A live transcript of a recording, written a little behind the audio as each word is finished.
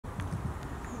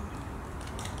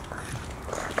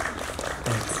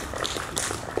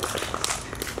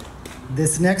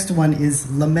This next one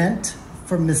is Lament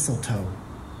for Mistletoe.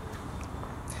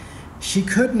 She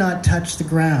could not touch the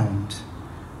ground,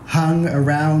 hung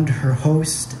around her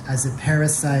host as a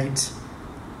parasite,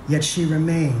 yet she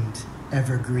remained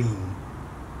evergreen.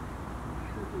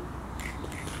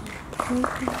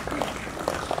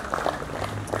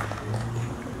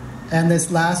 And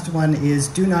this last one is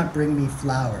Do Not Bring Me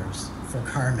Flowers for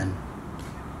Kvammen.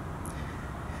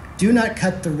 Do not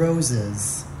cut the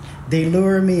roses. They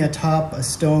lure me atop a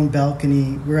stone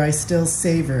balcony where I still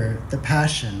savor the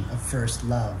passion of first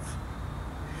love.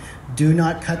 Do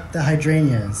not cut the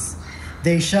hydrangeas.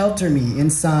 They shelter me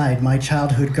inside my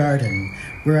childhood garden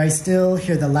where I still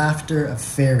hear the laughter of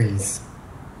fairies.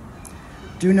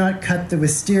 Do not cut the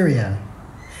wisteria.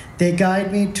 They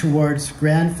guide me towards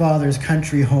grandfather's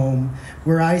country home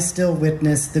where I still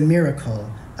witness the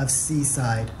miracle of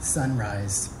seaside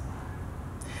sunrise.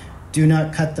 Do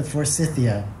not cut the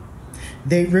forsythia.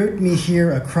 They root me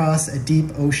here across a deep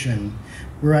ocean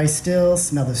where I still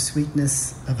smell the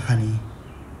sweetness of honey.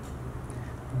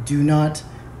 Do not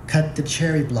cut the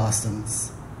cherry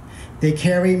blossoms. They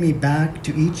carry me back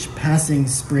to each passing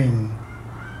spring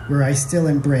where I still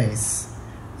embrace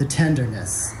the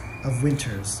tenderness of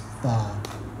winter's thaw.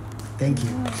 Thank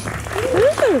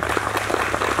you.